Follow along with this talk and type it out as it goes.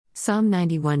Psalm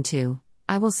 91:2.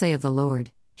 I will say of the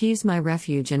Lord, He is my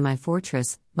refuge and my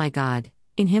fortress, my God,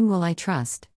 in Him will I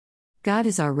trust. God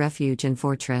is our refuge and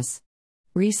fortress.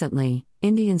 Recently,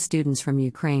 Indian students from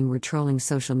Ukraine were trolling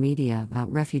social media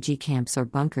about refugee camps or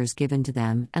bunkers given to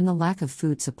them and the lack of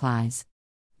food supplies.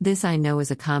 This I know is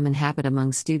a common habit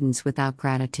among students without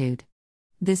gratitude.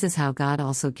 This is how God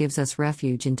also gives us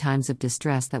refuge in times of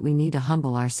distress that we need to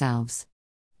humble ourselves.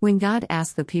 When God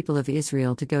asked the people of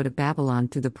Israel to go to Babylon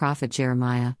through the prophet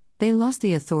Jeremiah, they lost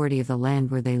the authority of the land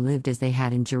where they lived as they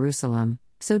had in Jerusalem,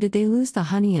 so did they lose the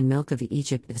honey and milk of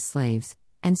Egypt as slaves,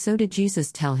 and so did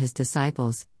Jesus tell His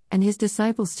disciples, and His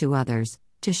disciples to others,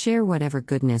 to share whatever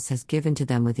goodness has given to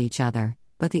them with each other,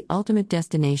 but the ultimate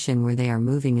destination where they are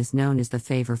moving is known as the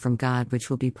favor from God, which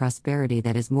will be prosperity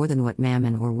that is more than what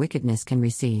mammon or wickedness can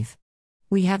receive.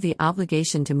 We have the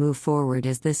obligation to move forward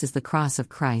as this is the cross of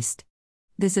Christ.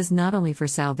 This is not only for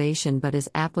salvation but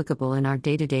is applicable in our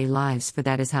day-to-day lives, for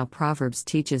that is how Proverbs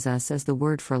teaches us as the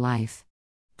word for life.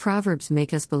 Proverbs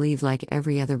make us believe, like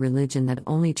every other religion, that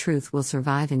only truth will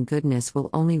survive and goodness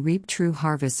will only reap true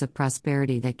harvests of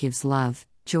prosperity that gives love,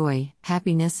 joy,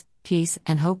 happiness, peace,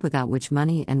 and hope, without which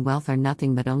money and wealth are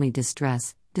nothing but only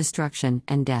distress, destruction,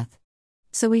 and death.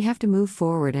 So we have to move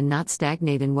forward and not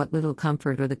stagnate in what little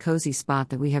comfort or the cozy spot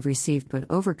that we have received, but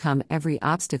overcome every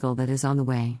obstacle that is on the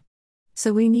way.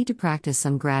 So we need to practice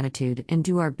some gratitude and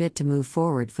do our bit to move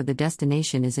forward, for the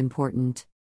destination is important.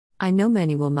 I know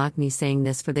many will mock me saying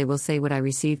this, for they will say, what I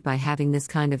received by having this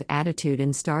kind of attitude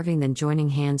and starving than joining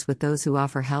hands with those who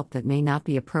offer help that may not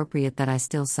be appropriate, that I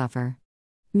still suffer.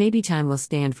 Maybe time will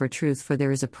stand for truth, for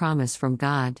there is a promise from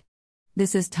God.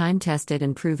 This is time-tested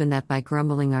and proven that by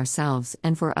grumbling ourselves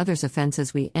and for others'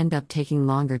 offenses we end up taking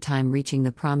longer time reaching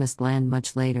the promised land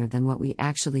much later than what we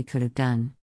actually could have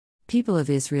done. People of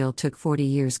Israel took 40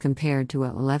 years compared to a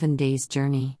 11 days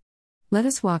journey. Let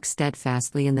us walk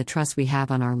steadfastly in the trust we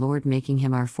have on our Lord, making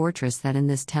Him our fortress, that in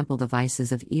this temple the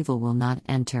vices of evil will not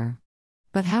enter.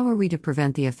 But how are we to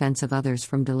prevent the offense of others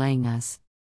from delaying us?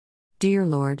 Dear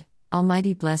Lord,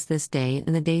 Almighty, bless this day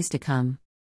and the days to come.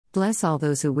 Bless all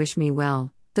those who wish me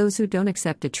well, those who don't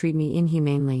accept to treat me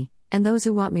inhumanely, and those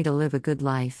who want me to live a good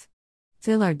life.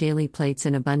 Fill our daily plates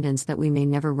in abundance, that we may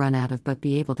never run out of but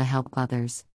be able to help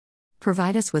others.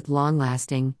 Provide us with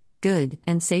long-lasting, good,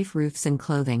 and safe roofs and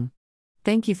clothing.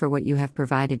 Thank you for what you have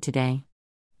provided today.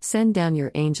 Send down your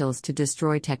angels to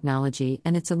destroy technology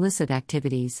and its illicit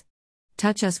activities.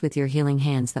 Touch us with your healing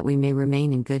hands, that we may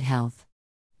remain in good health.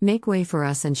 Make way for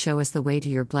us and show us the way to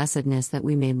your blessedness, that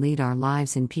we may lead our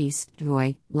lives in peace,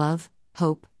 joy, love,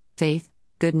 hope, faith,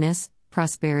 goodness,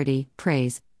 prosperity,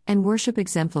 praise, and worship,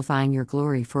 exemplifying your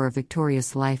glory for a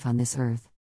victorious life on this earth.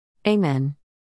 Amen.